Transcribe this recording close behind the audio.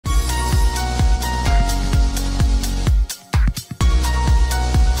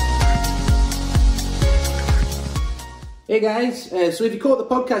Hey guys, so if you caught the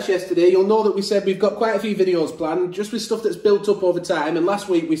podcast yesterday, you'll know that we said we've got quite a few videos planned, just with stuff that's built up over time. And last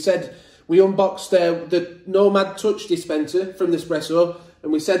week we said we unboxed the Nomad Touch dispenser from Nespresso,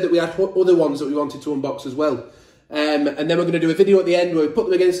 and we said that we had other ones that we wanted to unbox as well. And then we're going to do a video at the end where we put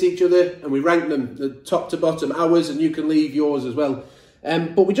them against each other and we rank them, the top to bottom, ours, and you can leave yours as well.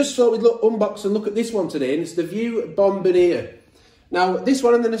 But we just thought we'd unbox and look at this one today, and it's the Vertuo Bonbonniere. Now, this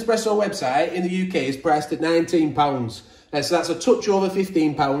one on the Nespresso website in the UK is priced at £19. So that's a touch over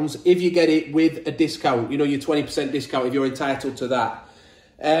 £15 if you get it with a discount, you know, your 20% discount if you're entitled to that.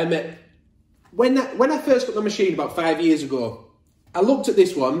 When I first got the machine about 5 years ago, I looked at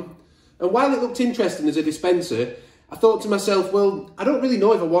this one, and while it looked interesting as a dispenser, I thought to myself, well, I don't really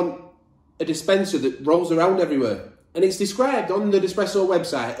know if I want a dispenser that rolls around everywhere. And it's described on the Nespresso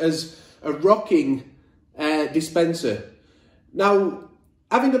website as a rocking dispenser. Now,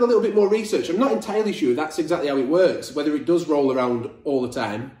 having done a little bit more research, I'm not entirely sure that's exactly how it works, whether it does roll around all the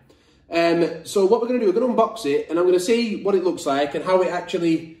time. So what we're going to do, we're going to unbox it, and I'm going to see what it looks like and how it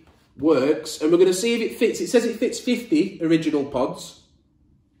actually works. And we're going to see if it fits. It says it fits 50 original pods.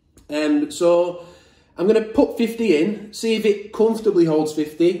 So I'm going to put 50 in, see if it comfortably holds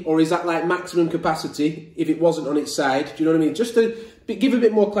 50, or is that like maximum capacity if it wasn't on its side? Do you know what I mean? Just to give a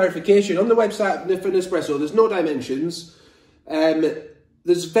bit more clarification, on the website for Nespresso, there's no dimensions.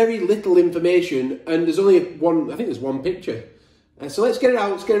 There's very little information, and there's only one, I think there's one picture. So let's get it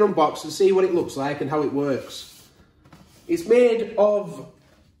out, let's get it unboxed and see what it looks like and how it works. It's made of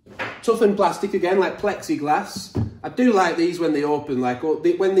toughened plastic again, like plexiglass. I do like these when they open, like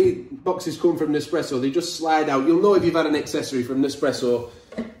when the boxes come from Nespresso, they just slide out. You'll know if you've had an accessory from Nespresso.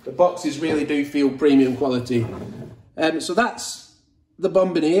 The boxes really do feel premium quality. So that's the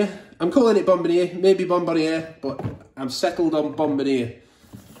Bonbonniere. I'm calling it Bonbonniere, maybe Bonbonniere, but I'm settled on Bonbonniere.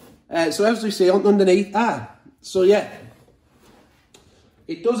 So as we see underneath, so yeah,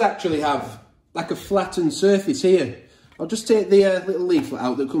 it does actually have like a flattened surface here. I'll just take the little leaflet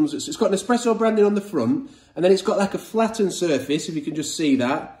out that comes, it's got Nespresso branding on the front, and then it's got like a flattened surface, if you can just see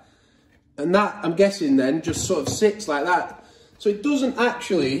that. And that, I'm guessing then, just sort of sits like that. So it doesn't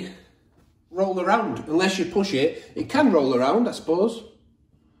actually roll around unless you push it. It can roll around, I suppose.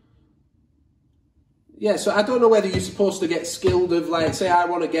 Yeah, so I don't know whether you're supposed to get skilled of, like, say I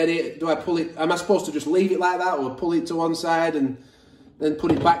want to get it, do I pull it, am I supposed to just leave it like that, or pull it to one side and then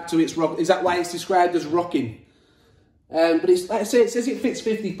put it back to its rock? Is that why it's described as rocking? But it's, like I say, it says it fits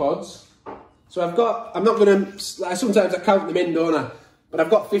 50 pods. So I've got, I'm not going to, sometimes I count them in, don't I? But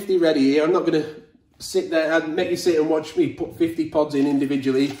I've got 50 ready here. I'm not going to sit there and make you sit and watch me put 50 pods in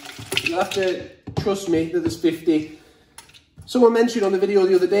individually. You'll have to trust me that there's 50. Someone mentioned on the video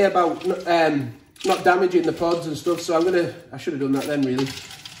the other day about not damaging the pods and stuff, so I should have done that then really.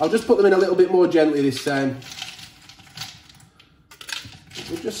 I'll just put them in a little bit more gently this time.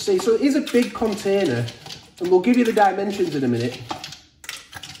 We'll just see, so it is a big container, and we'll give you the dimensions in a minute.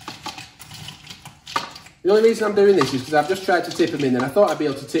 The only reason I'm doing this is because I've just tried to tip them in, and I thought I'd be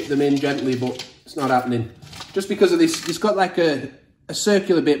able to tip them in gently, but it's not happening. Just because of this, it's got like a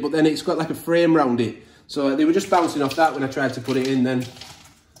circular bit, but then it's got like a frame round it. So they were just bouncing off that when I tried to put it in then.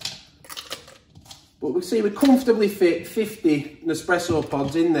 But we see we comfortably fit 50 Nespresso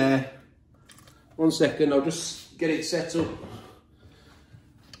pods in there. 1 second, I'll just get it set up.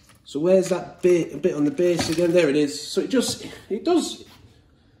 So where's that bit, a bit on the base again? There it is. So it does.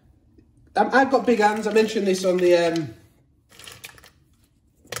 I've got big hands. I mentioned this on the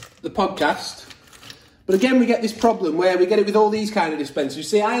podcast. But again, we get this problem where we get it with all these kind of dispensers. You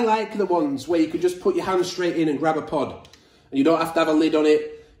see, I like the ones where you could just put your hand straight in and grab a pod. And you don't have to have a lid on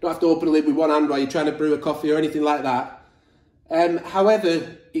it. Don't have to open a lid with one hand while you're trying to brew a coffee or anything like that.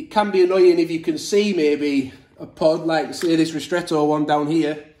 However, it can be annoying if you can see maybe a pod, like say this Ristretto one down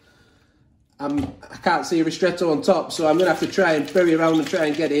here. I can't see a Ristretto on top, so I'm going to have to try and bury around and try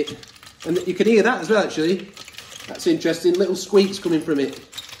and get it. And you can hear that as well, actually. That's interesting, little squeaks coming from it.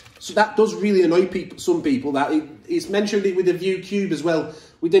 So that does really annoy some people. That it's mentioned it with the View Cube as well.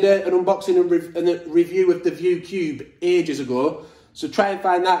 We did an unboxing and a review of the View Cube ages ago. So try and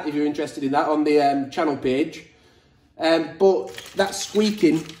find that if you're interested in that on the channel page. But that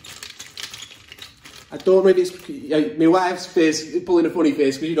squeaking, I don't know if it's my wife's face pulling a funny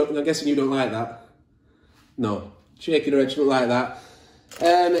face because I'm guessing you don't like that. No, shaking her head, she don't like that.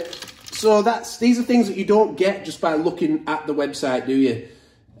 So these are things that you don't get just by looking at the website, do you?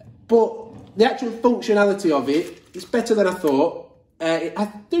 But the actual functionality of it is better than I thought.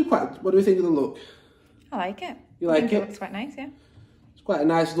 What do we think of the look? I like it. You like it? It looks quite nice, yeah. It's quite a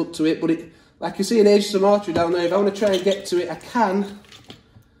nice look to it, but like you see an Asia Sumatra down there, if I want to try and get to it, I can.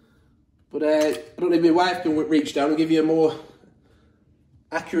 But I don't know if my wife can reach down and give you a more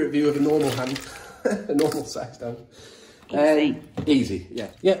accurate view of a normal hand, a normal sized hand. Easy, yeah.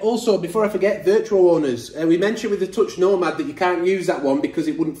 Yeah, also, before I forget, Vertuo owners, we mentioned with the Touch Nomad that you can't use that one because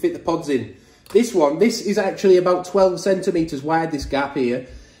it wouldn't fit the pods in. This one, this is actually about 12 centimetres wide, this gap here.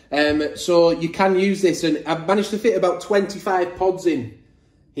 So you can use this, and I've managed to fit about 25 pods in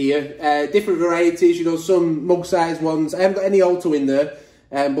here. Different varieties, you know, some mug-sized ones. I haven't got any Alto in there,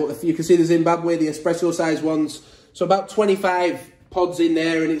 but if you can see the Zimbabwe, the espresso-sized ones. So about 25 pods in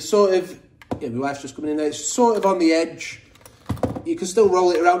there, and it's sort of, yeah, my wife's just coming in there, it's sort of on the edge. You can still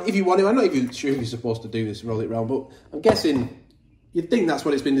roll it around if you want to. I'm not even sure if you're supposed to do this, roll it around, but I'm guessing you'd think that's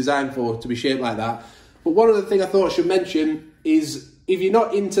what it's been designed for, to be shaped like that. But one other thing I thought I should mention is if you're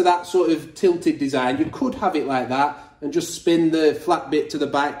not into that sort of tilted design, you could have it like that and just spin the flat bit to the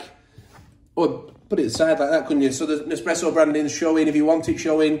back, or put it aside like that, couldn't you? So the Nespresso branding's showing if you want it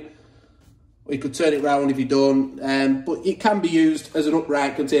showing, or you could turn it round if you don't. But it can be used as an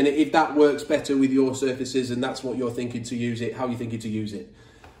upright container if that works better with your surfaces and that's what you're thinking to use it, how you're thinking to use it.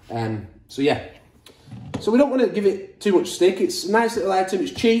 So yeah. So we don't want to give it too much stick. It's a nice little item.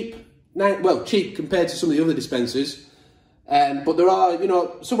 It's cheap. Well, cheap compared to some of the other dispensers. But there are, you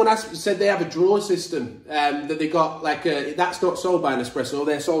know, someone said they have a drawer system that they got, like, that's not sold by Nespresso,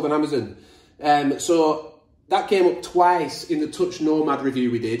 they're sold on Amazon. So that came up twice in the Touch Nomad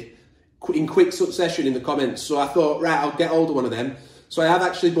review we did, in quick succession in the comments. So I thought, right, I'll get hold of one of them. So I have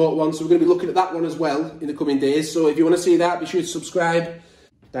actually bought one, so we're going to be looking at that one as well in the coming days. So if you want to see that, be sure to subscribe.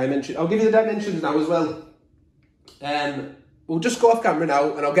 Dimension. I'll give you the dimensions now as well. We'll just go off camera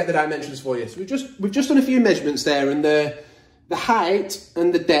now and I'll get the dimensions for you. So we've just done a few measurements there, and the height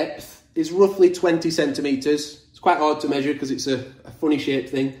and the depth is roughly 20 centimetres. It's quite hard to measure because it's a funny shaped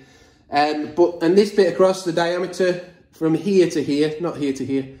thing. And this bit across, the diameter from here to here, not here to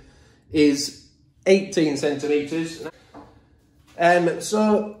here, is 18 centimetres.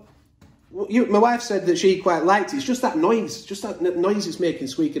 So my wife said that she quite liked it. It's just that noise, it's making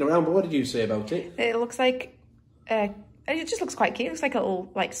squeaking around. But what did you say about it? It looks like, it just looks quite cute. It looks like a little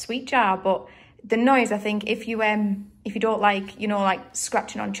sweet jar, but the noise, I think, if you don't like, you know, like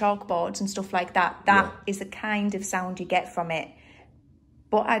scratching on chalkboards and stuff like that, that is the kind of sound you get from it.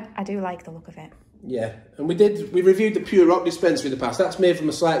 But I do like the look of it. Yeah, and we reviewed the Pure Rock dispenser in the past. That's made from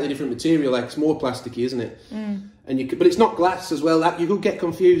a slightly different material, like it's more plasticky, isn't it? Mm. But it's not glass as well. You could get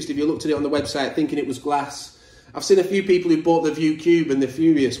confused if you looked at it on the website thinking it was glass. I've seen a few people who bought the View Cube and they're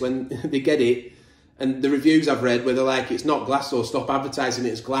furious when they get it, and the reviews I've read where they're like, it's not glass, or stop advertising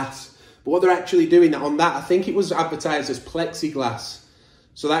it as glass. But what they're actually doing on that, I think it was advertised as plexiglass.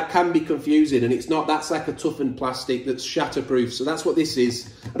 So that can be confusing, and it's not. That's like a toughened plastic that's shatterproof. So that's what this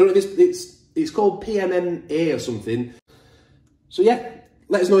is. I don't know, it's called PMMA or something. So yeah,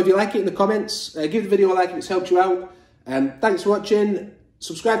 let us know if you like it in the comments. Give the video a like if it's helped you out. Thanks for watching.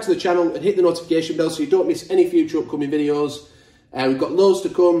 Subscribe to the channel and hit the notification bell so you don't miss any future upcoming videos. We've got loads to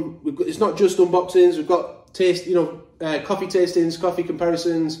come. It's not just unboxings. We've got coffee tastings, coffee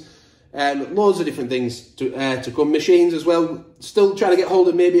comparisons, loads of different things to come. Machines as well. Still trying to get hold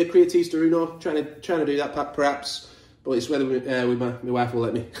of maybe a Creatista Uno. Trying to do that perhaps. But it's whether my wife will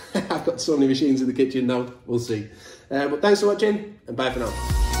let me. I've got so many machines in the kitchen now. We'll see. But thanks for watching, and bye for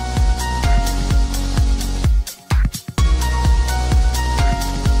now.